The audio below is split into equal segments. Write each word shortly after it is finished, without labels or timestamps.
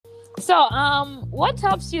So, what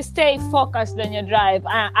helps you stay focused on your drive?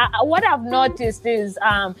 What I've noticed is,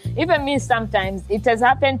 even me sometimes, it has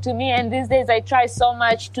happened to me, and these days I try so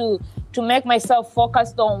much to make myself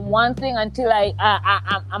focused on one thing until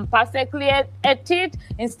I'm perfectly at it,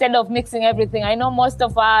 instead of mixing everything. I know most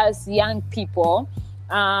of us young people,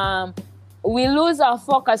 we lose our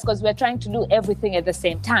focus because we're trying to do everything at the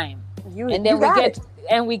same time. And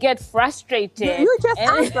then we get frustrated. You just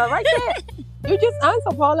answer right there. You just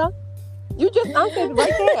answer, Paula. You just answered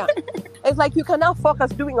right there. It's like you cannot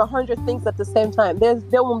focus doing 100 things at the same time.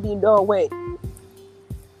 There won't be no way.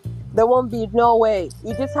 There won't be no way.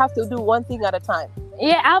 You just have to do one thing at a time.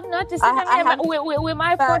 Yeah, I've noticed with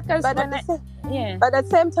my focus. But at the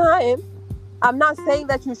same time, I'm not saying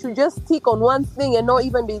that you should just stick on one thing and not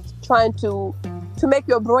even be trying to make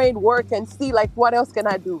your brain work and see like what else can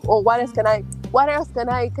I do, or what else can I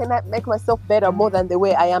make myself better more than the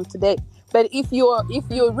way I am today. But if you're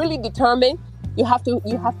really determined, you have to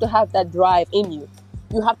have that drive in you.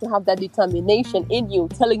 You have to have that determination in you,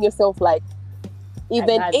 telling yourself like,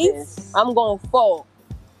 even if I'm gonna fall,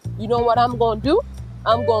 you know what I'm gonna do?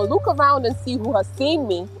 I'm gonna look around and see who has seen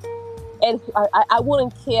me, and I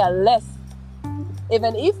wouldn't care less.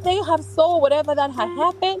 Even if they have saw whatever that had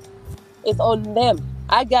happened, it's on them.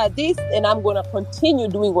 I got this, and I'm gonna continue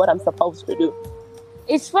doing what I'm supposed to do.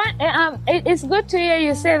 It's fun. It's good to hear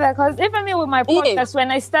you say that, because even me with my podcast,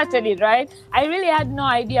 when I started it, right, I really had no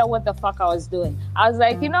idea what the fuck I was doing. I was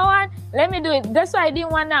like, you know what? Let me do it. That's why I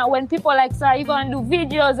didn't want to. When people like, so are you going to do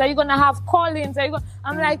videos? Are you going to have call-ins?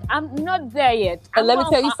 I'm like, I'm not there yet. And let me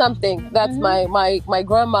tell you something. That's my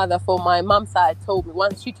grandmother from my mom's side told me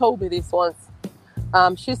once. She told me this once.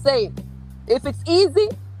 She said, if it's easy,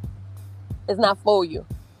 it's not for you.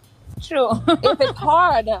 True. If it's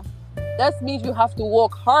hard, that means you have to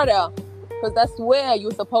work harder, because that's where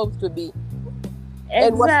you're supposed to be. Exactly.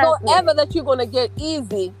 And whatsoever that you're going to get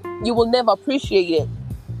easy, you will never appreciate it.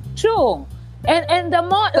 True. And the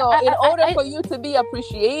more... So in order for you to be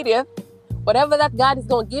appreciative, whatever that God is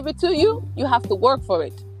going to give it to you, you have to work for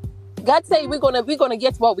it. God say we're gonna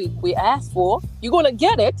get what we ask for. You're going to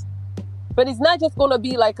get it, but it's not just going to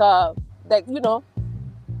be like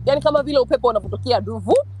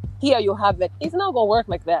here you have it. It's not going to work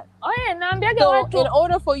like that. Oh, yeah. So in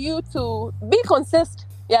order for you to be consistent,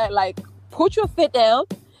 like put your feet down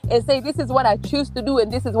and say, this is what I choose to do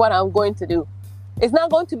and this is what I'm going to do. It's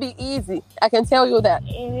not going to be easy. I can tell you that.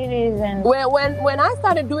 It isn't. When I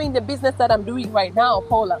started doing the business that I'm doing right now,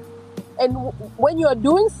 Paula, and when you're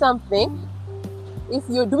doing something, if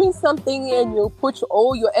you're doing something and you put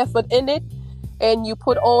all your effort in it and you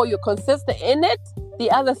put all your consistency in it,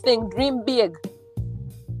 the other thing, dream big.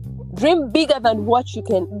 Dream bigger than what you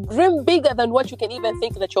can even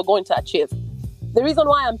think that you're going to achieve. The reason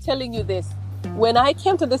why I'm telling you this, when I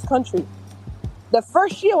came to this country, the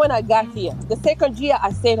first year when I got here, the second year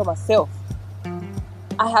I said to myself,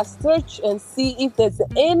 I have searched and see if there's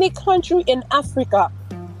any country in Africa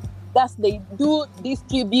that they do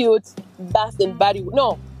distribute Bath and Body Works.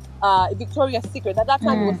 No, Victoria's Secret. At that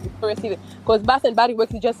time it was Victoria's Secret, because Bath and Body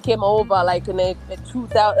Works just came over like in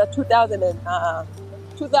 2000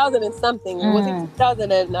 and something. Was it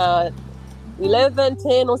 2011,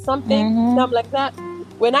 10 or something? Something like that.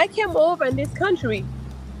 When I came over in this country,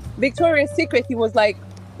 Victoria's Secret, it was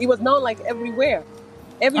known like everywhere.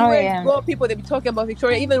 Everywhere you go, people, they be talking about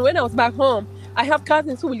Victoria. Even when I was back home, I have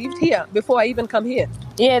cousins who lived here before I even come here.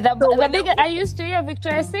 Yeah, I used to hear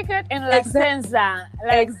Victoria's Secret in La Senza.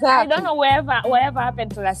 Exactly. I don't know whatever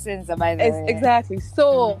happened to La Senza, by the way. Exactly.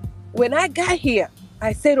 So when I got here,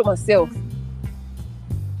 I said to myself,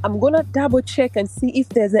 I'm going to double check and see if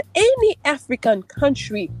there's any African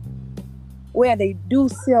country where they do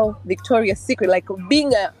sell Victoria's Secret, like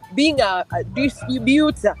being a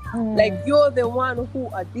distributor, like you're the one who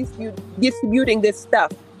are distributing this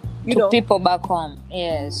stuff, to people back home.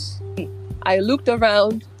 Yes. I looked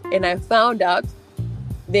around and I found out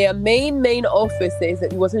their main offices,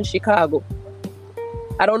 it was in Chicago.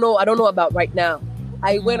 I don't know about right now.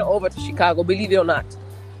 I went over to Chicago, believe it or not.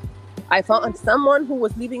 I found someone who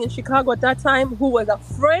was living in Chicago at that time, who was a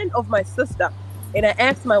friend of my sister. And I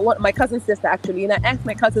asked my cousin's sister, actually, and I asked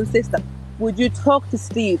my cousin's sister, would you talk to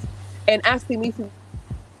Steve and ask him if he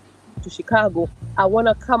to Chicago? I want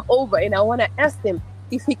to come over and I want to ask him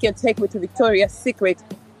if he can take me to Victoria's Secret,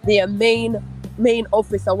 their main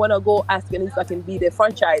office. I want to go ask him if I can be their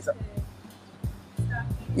franchisor.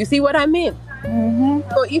 You see what I mean?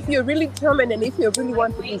 So if you're really determined and if you really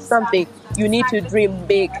want to do something, you need to dream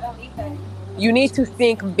big. You need to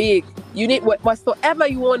think big. You need whatsoever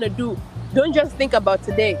you want to do. Don't just think about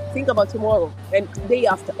today. Think about tomorrow and day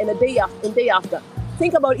after and a day after and day after.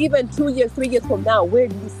 think about even 2 years, 3 years from now, where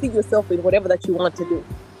do you see yourself in whatever that you want to do?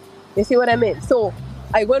 You see what I mean? So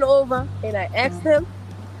I went over and I asked them,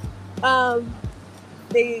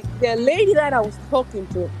 the lady that I was talking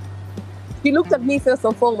to, she looked at me first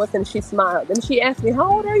and foremost and she smiled. And she asked me,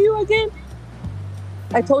 how old are you again?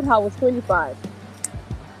 I told her I was 25.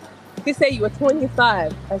 She said, you were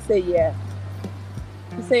 25? I said, yeah.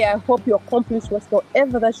 She said, I hope you accomplish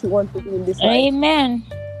whatsoever that you want to do in this life. Amen.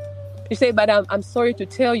 She said, but I'm sorry to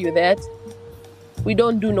tell you that we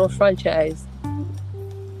don't do no franchise.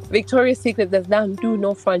 Victoria's Secret does not do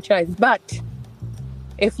no franchise. But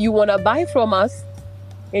if you want to buy from us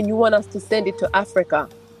and you want us to send it to Africa,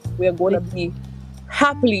 we are going to be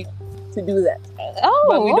happy to do that. Oh,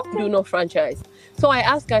 but we don't do no franchise. So I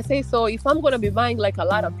asked her, I say, so if I'm going to be buying like a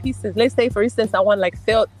lot of pieces, let's say, for instance, I want like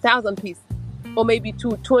 1,000 pieces or maybe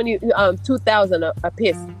 2,000 a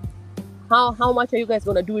piece. How much are you guys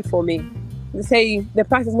going to do it for me? They say the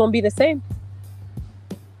price is going to be the same.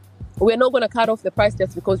 We're not going to cut off the price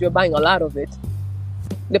just because you're buying a lot of it.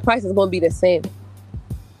 The price is going to be the same.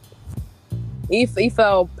 If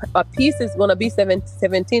a piece is going to be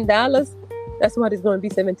 $17, that's what it's going to be,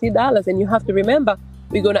 $17. And you have to remember,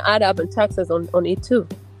 we're going to add up and taxes on it too.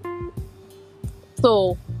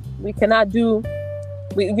 So we cannot do,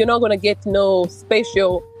 you're not going to get no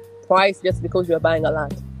special price just because you're buying a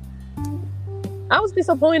lot. I was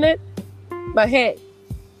disappointed, but hey,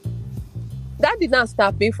 that did not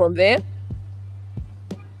stop me from there.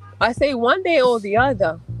 I say one day or the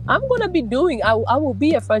other, I'm going to be doing, I will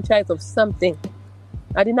be a franchise of something.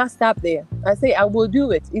 I did not stop there. I say I will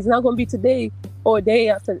do it. It's not going to be today or day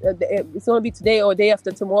after. It's going to be today or day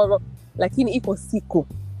after tomorrow. Like in Ikosiku,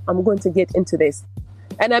 I'm going to get into this.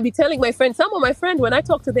 And I be telling my friends, some of my friends, when I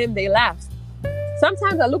talk to them, they laugh.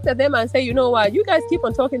 Sometimes I looked at them and say, you know what, you guys keep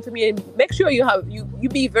on talking to me and make sure you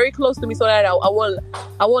be very close to me so that I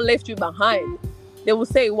won't left you behind. They will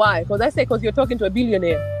say, why? Because I say, because you're talking to a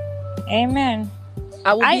billionaire. Amen.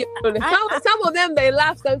 Some of them, they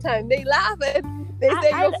laugh sometimes. They laugh and they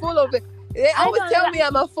say, you're full of it. They always tell me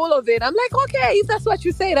I'm full of it. I'm like, okay, if that's what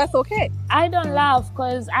you say, that's okay. I don't laugh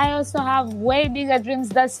because I also have way bigger dreams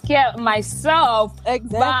that scare myself.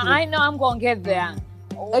 Exactly. But I know I'm going to get there.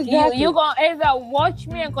 Exactly. You're going to either watch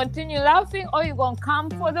me and continue laughing or you're going to come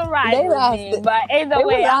for the ride with me. But either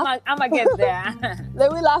way, I'm going to get there. They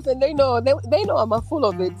will laugh and they know I'm full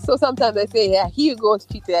of it. So sometimes they say, yeah, here you go,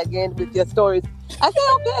 Chite, again with your stories. I say,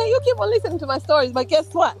 okay, you keep on listening to my stories, but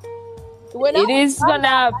guess what? It is going to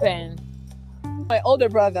happen. My older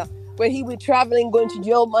brother, when he was traveling, going to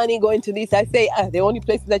Germany, going to this, I say, the only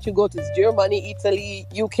places that you go to is Germany, Italy,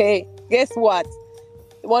 UK. Guess what?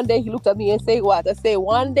 One day he looked at me and said, what? I say,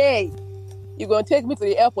 one day you're going to take me to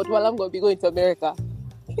the airport while I'm going to be going to America.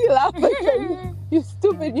 He laughed and said, you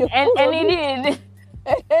stupid. And he did.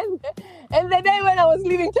 And the day when I was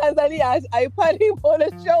leaving Tanzania, I pat him on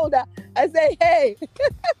the shoulder. I say, hey.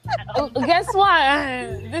 Guess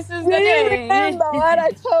what? This is the day. Remember what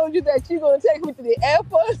I told you that you're going to take me to the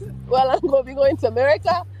airport while I'm going to be going to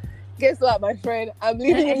America? Guess what, my friend? I'm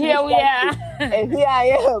leaving. Here we are. And here I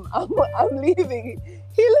am. I'm leaving.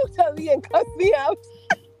 He looked at me and cussed me out.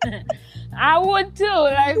 I would too,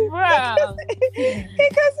 like, bro. He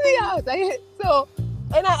cussed me out.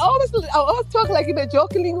 And I always talk like in a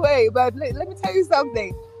joking way, but let me tell you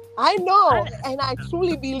something. I know, and I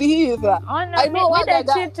truly believe. I know what God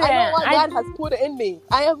has put in me.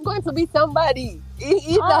 I am going to be somebody.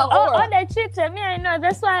 The Chite, me, I know.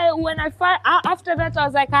 That's why when after that, I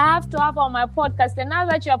was like, I have to have on my podcast. And now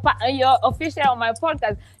that you're official on my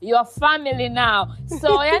podcast, you're family now.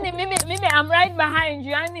 So, yani, Mimi, I'm right behind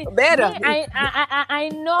you. Yani, better. I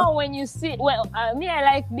know when you see. Well, me, I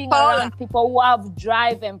like being around people who have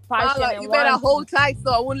drive and passion. Paula, you better hold tight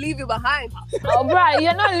so I won't leave you behind. Oh, bro,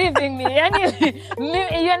 you're not leaving me.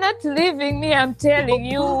 You're not leaving me. I'm telling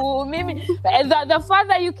you, Mimi. The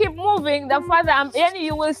further you keep moving, the further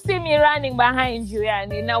you will see me running behind you,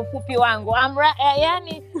 yani na ufupi wangu.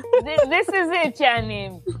 This is it,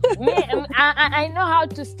 yani. I know how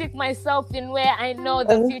to stick myself in where I know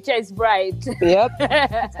the future is bright. Yep.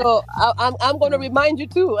 So I'm going to remind you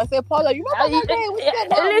too. I said, Paula, you remember that day we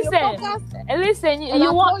said that listen. I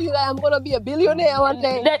told you that I'm going to be a billionaire one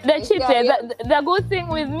day. The good thing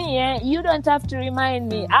with me, you don't have to remind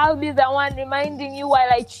me. I'll be the one reminding you while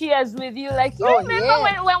I cheers with you. Like, you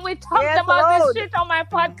remember when we talked about this shit on my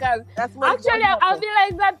podcast? Actually, I'll be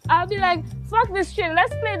like that. I'll be like, fuck this shit.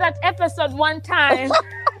 Let's play that episode one time.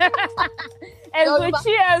 And we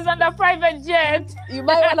cheers on the private jet. You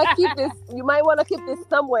might want to keep this. You might want to keep this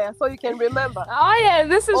somewhere so you can remember. Oh yeah,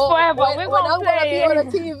 this is forever. We're when I'm going to be on the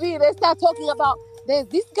TV, they start talking about there's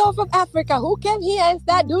this girl from Africa who came here and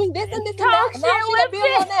started doing this and this and that. Now she's a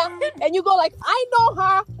billionaire. And you go like, I know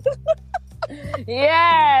her.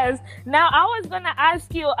 Yes. Now I was gonna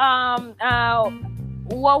ask you,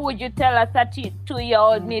 what would you tell a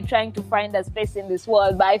 32-year-old me trying to find a space in this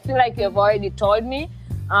world? But I feel like you've already told me.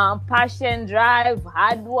 Passion, drive,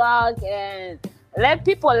 hard work, and let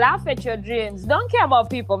people laugh at your dreams. Don't care about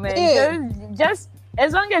people, man. Yeah. Just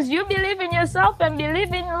as long as you believe in yourself and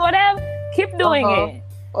believe in whatever, keep doing it.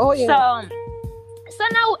 Oh yeah. So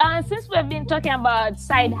now, since we've been talking about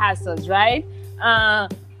side hustles, right?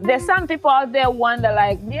 There's some people out there wonder,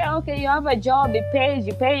 like, yeah, okay, you have a job, it pays,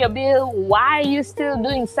 you pay your bill. Why are you still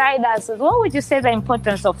doing side hustles? What would you say the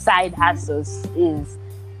importance of side hustles is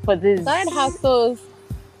for this? Side hustles.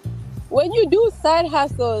 When you do side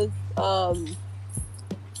hustles,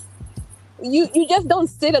 you just don't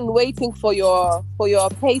sit and waiting for your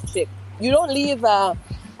paycheck. You don't leave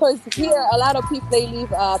because here a lot of people, they leave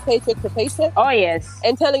paycheck to paycheck. Oh yes.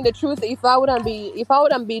 And telling the truth, if I wouldn't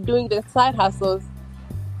be doing the side hustles,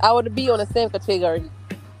 I would be on the same category.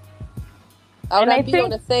 I wouldn't be on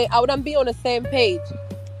the same page.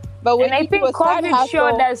 But when I think COVID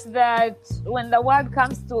showed us that when the world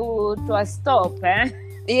comes to a stop,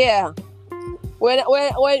 yeah.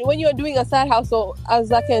 When you're doing a side hustle,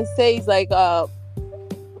 as I can say, is like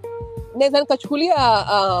nikachukulia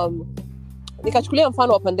mfano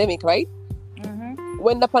wa pandemic, right? Mm-hmm.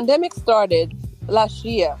 When the pandemic started last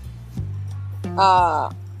year,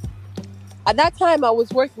 at that time I was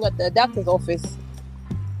working at the doctor's office.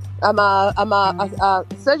 I'm a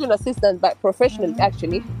surgeon assistant by professionally,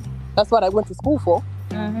 actually. That's what I went to school for.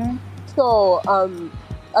 Mm-hmm. So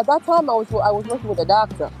at that time I was working with a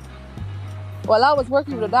doctor. While I was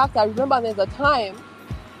working with a doctor, I remember there's a time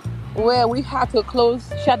where we had to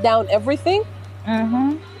shut down everything.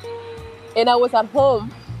 Mm-hmm. And I was at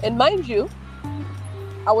home. And mind you,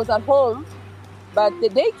 I was at home, but the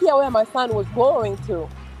daycare where my son was going to,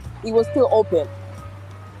 it was still open.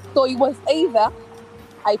 So it was either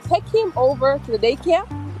I take him over to the daycare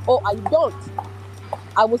or I don't.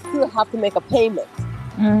 I would still have to make a payment.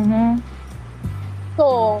 Mm-hmm.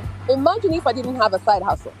 So imagine if I didn't have a side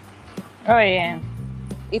hustle. Oh yeah.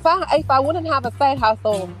 If I wouldn't have a side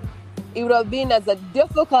hustle, it would have been It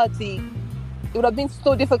would have been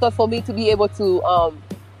so difficult for me to be able to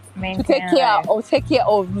take care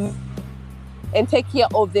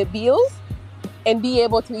of the bills and be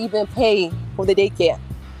able to even pay for the daycare.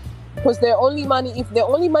 Because the only money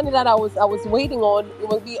that I was waiting on, it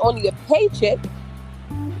would be only a paycheck.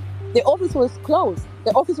 The office was closed.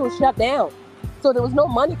 The office was shut down. So there was no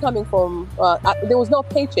money coming from. There was no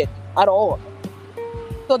paycheck at all.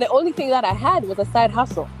 So the only thing that I had was a side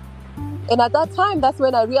hustle. And at that time, that's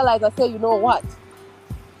when I realized, I said, you know what?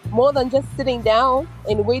 More than just sitting down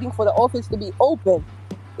and waiting for the office to be open,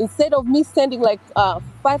 instead of me sending like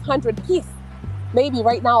 500 pieces, maybe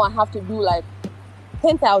right now I have to do like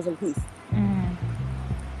 10,000 pieces. Mm.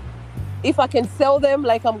 If I can sell them,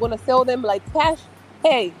 like I'm going to sell them like cash,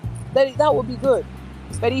 hey, that would be good.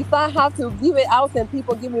 But if I have to give it out and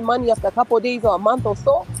people give me money after a couple of days or a month or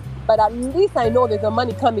so, but at least I know there's a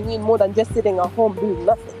money coming in more than just sitting at home doing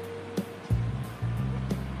nothing.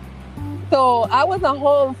 So I was at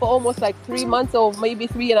home for almost like 3 months or maybe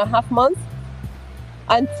 3.5 months,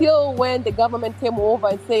 until when the government came over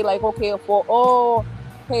and say like, okay, for all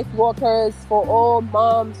case workers, for all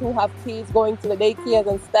moms who have kids going to the daycares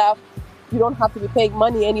and stuff, you don't have to be paying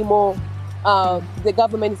money anymore. The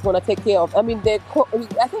government is going to take care of. I mean, I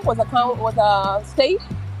think was a state.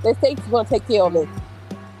 The state is going to take care of it.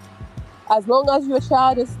 As long as your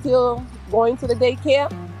child is still going to the daycare,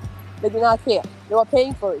 they do not care. They were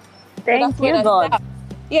paying for it. Thank you, God.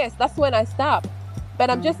 Yes, that's when I stopped. But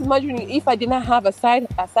I'm just imagining if I did not have a side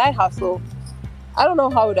hustle, I don't know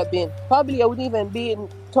how it would have been. Probably I wouldn't even be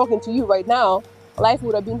talking to you right now. Life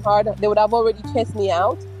would have been hard. They would have already chased me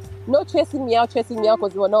out. Not chasing me out because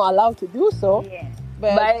they were not allowed to do so. Yeah.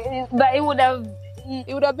 But it would have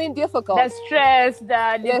been difficult. The stress,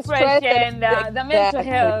 the depression, the mental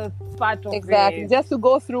health part of it. Exactly. Just to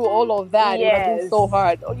go through all of that, yes. It would have been so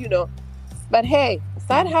hard, you know. But hey,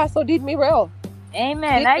 side hustle did me well.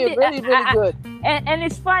 Amen. Really good. And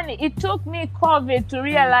it's funny. It took me COVID to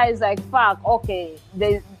realize, like, fuck, okay,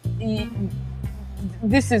 this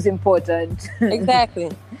is important.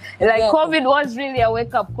 Exactly. Like, COVID was really a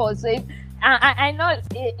wake-up call. So I know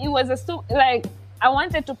it was I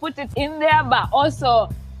wanted to put it in there, but also,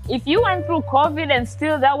 if you went through COVID and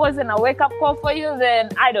still that wasn't a wake-up call for you, then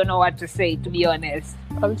I don't know what to say, to be honest.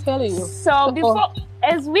 I'm telling you. So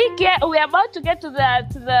we're about to get to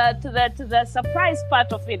the surprise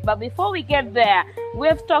part of it, but before we get there,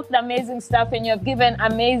 we've talked amazing stuff, and you've given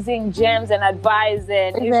amazing gems and advice.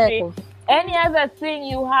 And Exactly. any other thing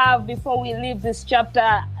you have before we leave this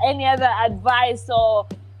chapter? Any other advice or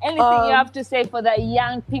anything you have to say for the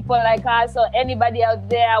young people like us, or anybody out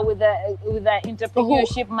there with a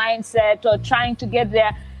entrepreneurship mindset, or trying to get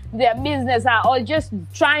their business out, or just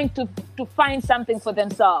trying to find something for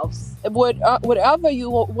themselves? Whatever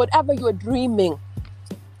you're dreaming,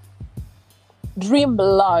 dream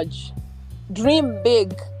large, dream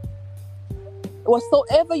big.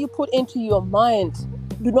 Whatsoever you put into your mind,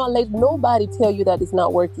 do not let nobody tell you that it's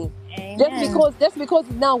not working. Amen. Just because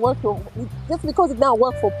it now worked for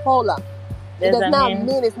Paula, it does not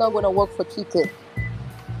mean it's not going to work for Chite.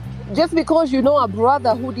 Just because you know a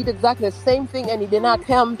brother who did exactly the same thing and he did not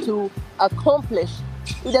come to accomplish,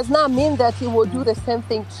 it does not mean that he will do the same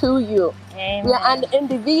thing to you. Amen. You're an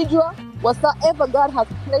individual. Whatsoever God has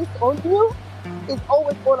placed on you is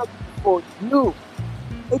always going to be for you.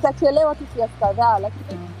 Itachelewa tu kiasi kadhaa,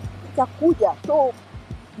 lakini itakuja. So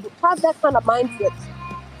have that kind of mindset.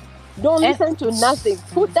 Don't listen to nothing.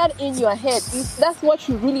 Put that in your head. If that's what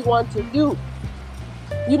you really want to do,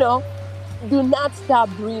 do not stop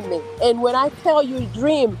dreaming. And when I tell you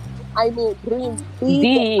dream, I mean dream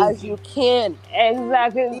big as you can.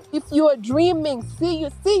 Exactly. If you are dreaming, see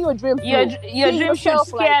your dream. Your dream should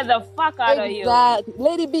scare the fuck out of you. Exactly.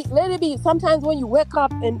 Let it be. Sometimes when you wake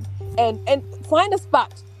up and find a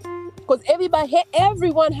spot, because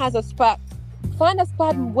everyone has a spot. Find a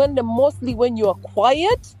spot mostly when you are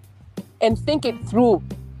quiet and think it through.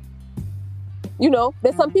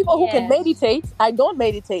 There's some people who can meditate. I don't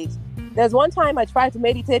meditate. There's one time I tried to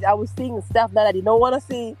meditate. I was seeing stuff that I didn't want to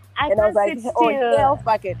see. And I was like, oh, hell,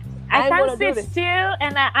 fuck it. I can't sit still,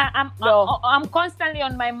 and I'm constantly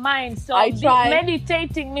on my mind. So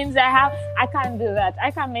meditating means I can't do that. I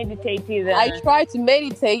can't meditate either. I tried to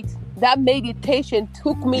meditate. That meditation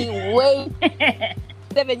took me way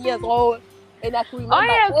 7 years old. And I can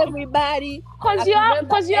remember everybody. Because you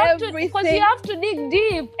have to dig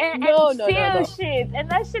deep and feel shit. And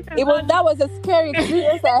that shit that was the scary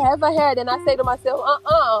experience I ever had. And I say to myself,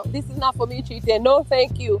 this is not for me, Chite. No,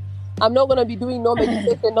 thank you. I'm not gonna be doing no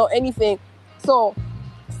meditation, no anything. So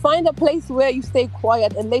find a place where you stay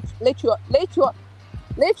quiet and let your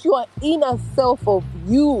inner self of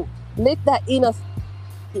you, let that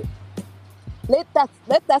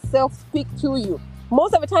self speak to you.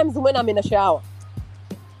 Most of the times when I'm in the shower.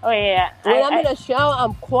 Oh, yeah. When I'm in the shower,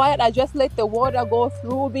 I'm quiet. I just let the water go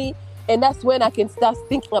through me. And that's when I can start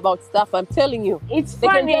thinking about stuff. I'm telling you. It's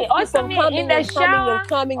funny. Also, me in the shower.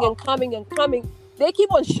 Coming. They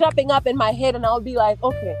keep on shopping up in my head. And I'll be like,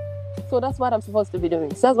 okay, so that's what I'm supposed to be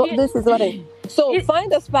doing. So this is what I... So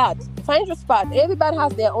find a spot. Find your spot. Everybody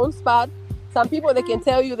has their own spot. Some people, they can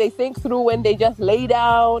tell you they think through when they just lay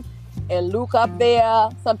down and look up there.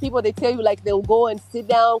 Some people, they tell you like they'll go and sit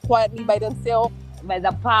down quietly by themselves. By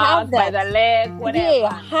the path, by the leg, whatever.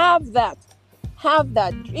 Yeah, have that.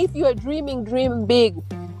 If you're dreaming, dream big.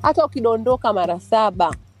 Hata ukidondoka mara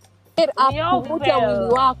saba. Get up, kuvuta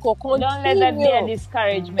mwili wako, continue. Don't let that be a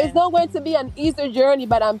discouragement. It's not going to be an easy journey,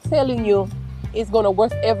 but I'm telling you, it's going to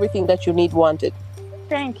worth everything that you wanted.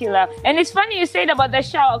 Thank you, love. And it's funny you said about the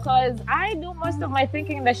shower, because I do most of my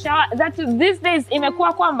thinking in the shower. That these days,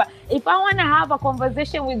 imekuwa kwamba, if I want to have a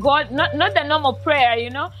conversation with God, not the normal prayer,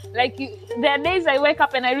 like there are days I wake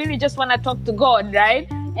up and I really just want to talk to God, right?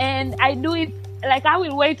 And I do it, like I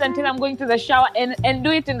will wait until I'm going to the shower and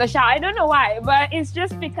do it in the shower. I don't know why, but it's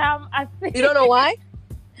just become a thing. You don't know why?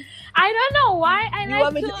 I don't know why.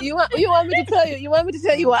 You want me to tell you? You want me to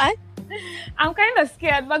tell you why? I'm kind of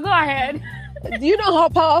scared, but go ahead. Do you know how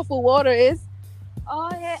powerful water is?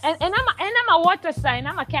 Oh yeah, and I'm a water sign.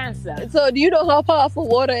 I'm a Cancer. So do you know how powerful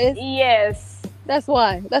water is? Yes. That's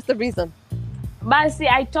why. That's the reason. But see,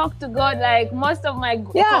 I talk to God, like most of my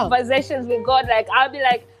conversations with God, like I'll be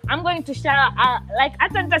like, I'm going to shower, like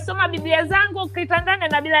hata nitasoma Biblia zangu kitandani,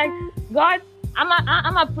 and I'll be like, God,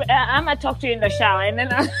 I'm a talk to you in the shower, and then.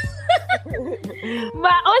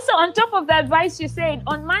 But also on top of the advice you said,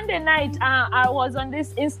 on Monday night, I was on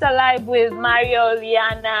this Insta Live with Mario,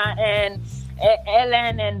 Liana, and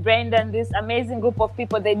Ellen and Brendan, this amazing group of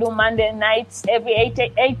people. They do Monday nights every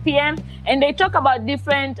 8 p.m. and they talk about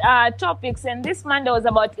different topics. And this Monday was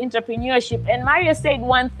about entrepreneurship. And Mario said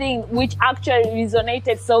one thing which actually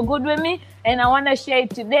resonated so good with me, and I want to share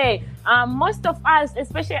it today. Most of us,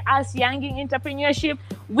 especially us young in entrepreneurship,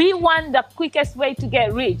 we want the quickest way to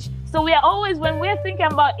get rich. So we are always, when we're thinking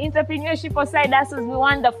about entrepreneurship or side hustles, we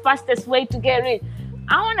want the fastest way to get rich.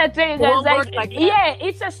 I want to tell you guys,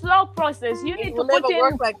 it's a slow process. You need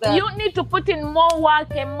to put in more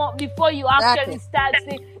work and more before you actually start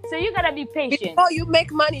So you gotta be patient. Before you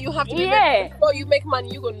make money, you have to be ready. Before you make money,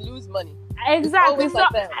 you're gonna lose money. Exactly. So,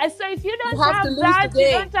 like so if you don't have have to lose that, the you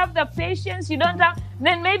game. don't have the patience, you don't have,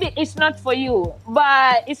 then maybe it's not for you.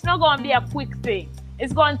 But it's not gonna be a quick thing.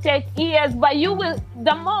 It's gonna take years. But you will.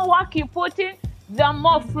 The more work you put in, the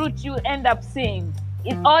more fruit you end up seeing.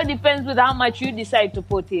 It all depends with how much you decide to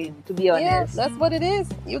put in. To be honest. Yeah, that's what it is.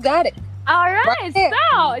 You got it. All right. there.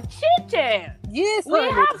 So, Chite. Yes, We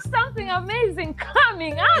honey. have something amazing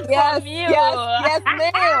coming out Yes, from you. yes,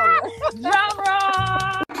 ma'am. Drum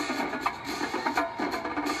roll.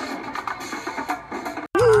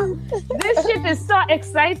 This shit is so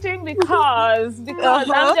exciting because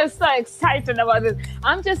I'm just so excited about this.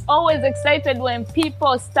 I'm just always excited when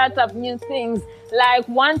people start up new things. Like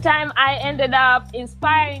one time I ended up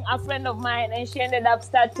inspiring a friend of mine and she ended up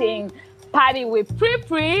starting Party with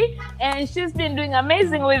Pri, and she's been doing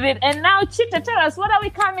amazing with it. And now, Chite, tell us, what are we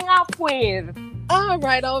coming up with? All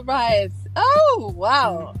right. Oh,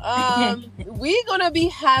 wow. We're going to be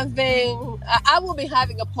having, I will be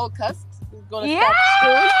having a podcast. It's going to start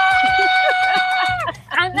soon.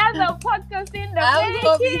 Another podcast in the I'm making.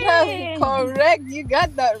 going to be having, correct. You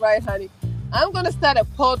got that right, honey. I'm going to start a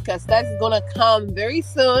podcast that's going to come very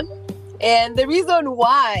soon. And the reason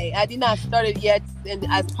why I did not start it yet, and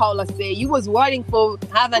as Paula said, you was waiting for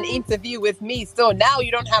have an interview with me, so now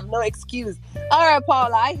you don't have no excuse. All right,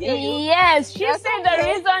 Paula, I hear you. Yes, she said the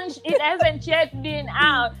reason it hasn't yet been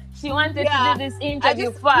out, she wanted to do this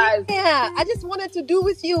interview first. Yeah, I just wanted to do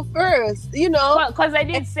with you first, you know. Because I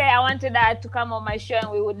did say I wanted her to come on my show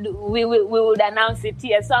and we would announce it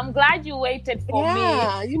here. So I'm glad you waited for me.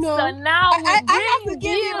 Yeah, you know. So now I have to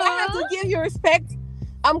give you respect.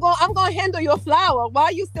 I'm going to handle your flower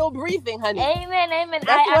while you still breathing, honey. Amen.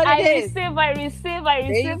 I receive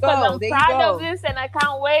because I'm proud of this and I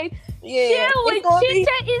can't wait. Yeah. Chill with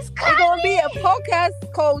Chite is coming. It's going to be a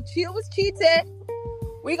podcast called Chill with Chite.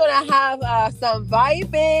 We're going to have some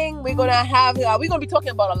vibing. We're going to be talking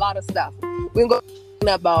about a lot of stuff. We're going to be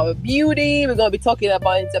talking about beauty. We're going to be talking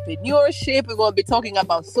about entrepreneurship. We're going to be talking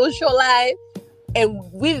about social life. And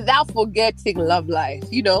without forgetting love life,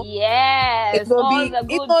 you know. Yes. It's gonna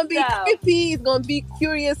be creepy, it's gonna be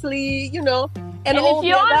curiously, you know. And if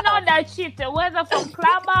you all know that Chite, whether from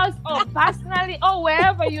Clubhouse or personally or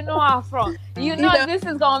wherever you know her from, you know this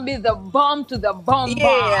is gonna be the bomb to the bomb.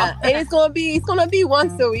 Yeah, and it's gonna be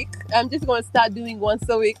once a week. I'm just gonna start doing once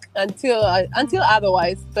a week until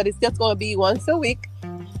otherwise, but it's just gonna be once a week.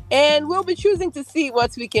 And we'll be choosing to see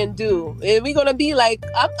what we can do. And we're gonna be like,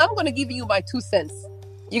 I'm gonna give you my 2 cents.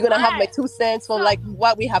 You're gonna have my 2 cents from like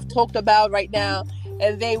what we have talked about right now,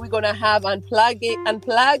 and then we're gonna have unplugged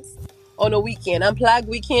on a weekend. Unplugged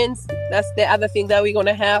weekends. That's the other thing that we're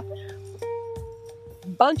gonna have.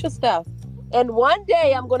 Bunch of stuff. And one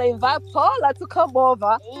day I'm gonna invite Paula to come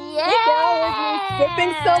over. Yeah. Sit down with me,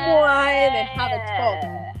 sipping some wine and have a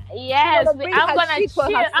talk. Yes, I'm gonna chill.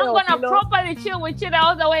 I'm gonna you know? properly chill with Chite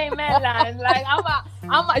all the way in Maryland. Like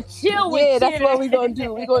I'm a chill with Chite. Yeah, that's Chite. what we're gonna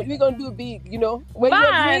do. We're gonna do big. You know, when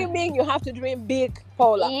you're dreaming, you have to dream big,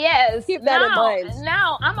 Paula. Yes. Keep that in mind.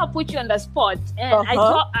 Now I'm gonna put you on the spot, and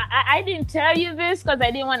I didn't tell you this because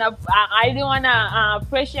I didn't wanna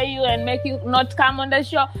pressure you and make you not come on the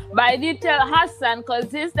show. But I did tell Hassan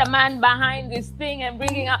because he's the man behind this thing and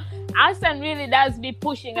bringing up. Hassan really does be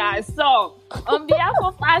pushing us. So, on behalf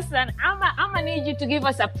of Hassan, I'm gonna need you to give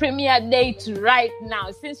us a premiere date right now.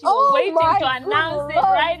 Since you're waiting to announce it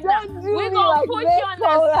right now, we're gonna put you on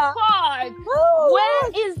the spot.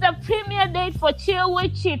 Where is the premiere date for Chill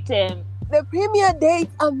with Chite? The premiere date,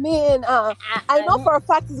 I know for a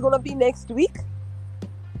fact it's gonna be next week.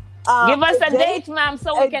 Give us a date, ma'am,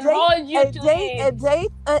 so we can hold you to it.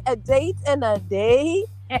 A date and a day.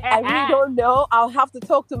 I really don't know. I'll have to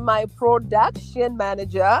talk to my production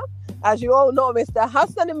manager. As you all know, Mr.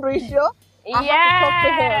 Hassan Imbricio.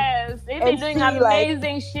 Yes, he's been doing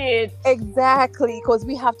amazing shit. Exactly, because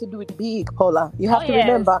we have to do it big, Paula. You have to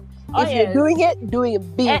remember, if you're doing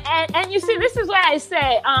it big. And you see, this is why I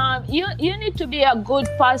say, you need to be a good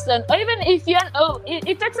person. Or even if you're,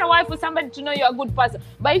 it takes a while for somebody to know you're a good person.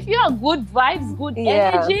 But if you're good vibes, good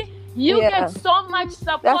energy, you get so much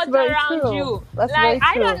support around you. That's like,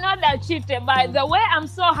 I don't know that Chite, by the way, I'm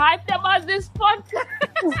so hyped about this podcast.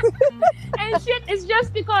 And shit, it's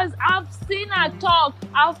just because I've seen her talk.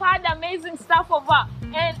 I've had amazing stuff of her.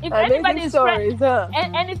 And if anybody is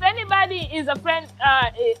and if anybody is a friend,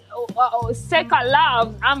 second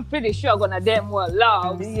love, I'm pretty sure gonna damn well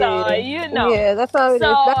love. Yeah. So you know. Yeah, that's how it is.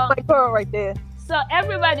 That's my girl right there. So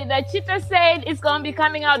everybody, that Chite said it's gonna be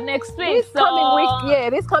coming out next week.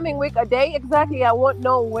 This coming week, a day exactly. I won't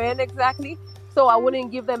know when exactly, so I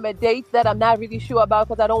wouldn't give them a date that I'm not really sure about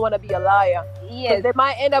because I don't want to be a liar. Yes. They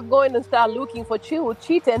might end up going and start looking for Chill with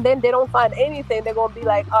Chite, and then they don't find anything. They're going to be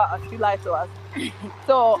like, she lied to us.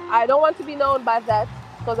 So I don't want to be known by that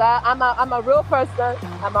because I'm a real person.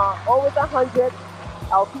 Always 100.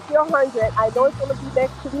 I'll keep you 100. I know it's going to be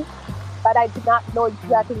next week, but I do not know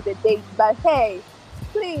exactly the date. But hey,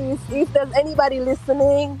 please, if there's anybody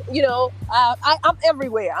listening, I'm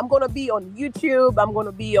everywhere. I'm going to be on YouTube. I'm going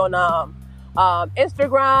to be on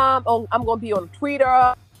Instagram. I'm going to be on Twitter.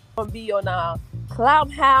 I'm going to be on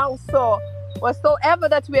Clubhouse. So whatsoever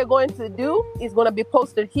that we are going to do is going to be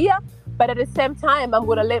posted here. But at the same time, I'm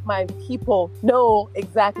going to let my people know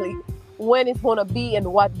exactly when it's going to be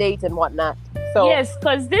and what date and whatnot. So, yes,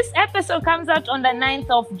 because this episode comes out on the 9th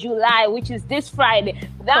of July, which is this Friday.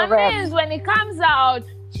 That correct. means when it comes out,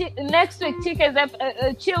 next week,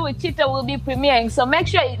 Chill with Chite will be premiering. So make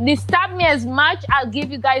sure you disturb me as much. I'll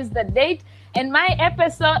give you guys the date. And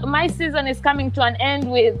my season is coming to an end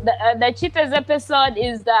with the Chite's episode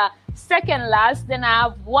is the second last. Then I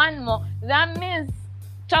have one more. That means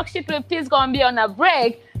Talk Shit with P is going to be on a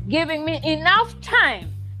break, giving me enough time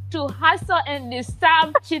to hustle and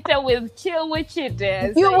disturb Chite with Chill with Chite.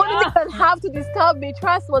 You wouldn't even have to disturb me.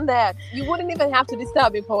 Trust on that. You wouldn't even have to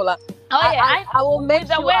disturb me, Paula. Oh yeah, I will make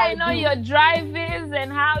the sure way I know your drive is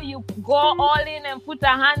and how you go all in and put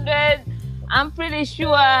 100. I'm pretty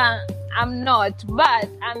sure I'm not, but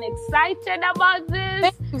I'm excited about this.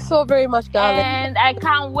 Thank you so very much, darling. And I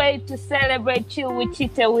can't wait to celebrate Chill with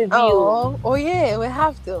Chite with you. Oh yeah, we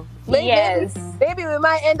have to. Maybe we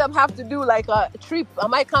might end up have to do like a trip. I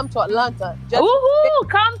might come to Atlanta. Woohoo!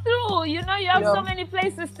 Come through. You have so many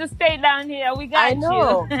places to stay down here. We got you.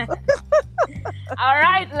 All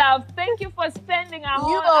right, love. Thank you for spending our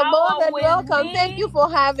whole hour with me. You are more than welcome. Thank you for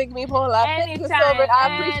having me, Paula. Anytime. Thank you so much.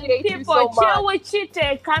 I appreciate you so much. Chill with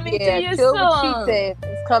Chite coming to you Chill soon. With Chite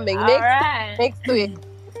is coming next week.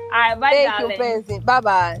 All right, bye, darling. Thank you, Benzi.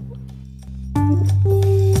 Bye-bye.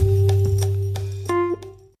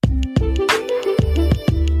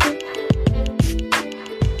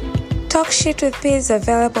 Talk Shit with P is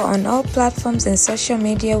available on all platforms and social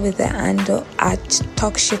media with the handle at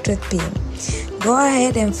Talk Shit with P. Go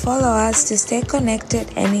ahead and follow us to stay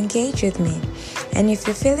connected and engage with me. And if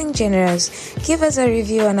you're feeling generous, give us a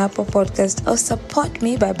review on Apple Podcast or support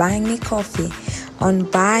me by buying me coffee on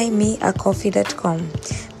buymeacoffee.com.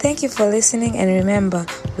 Thank you for listening, and remember,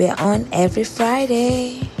 we're on every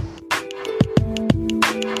Friday.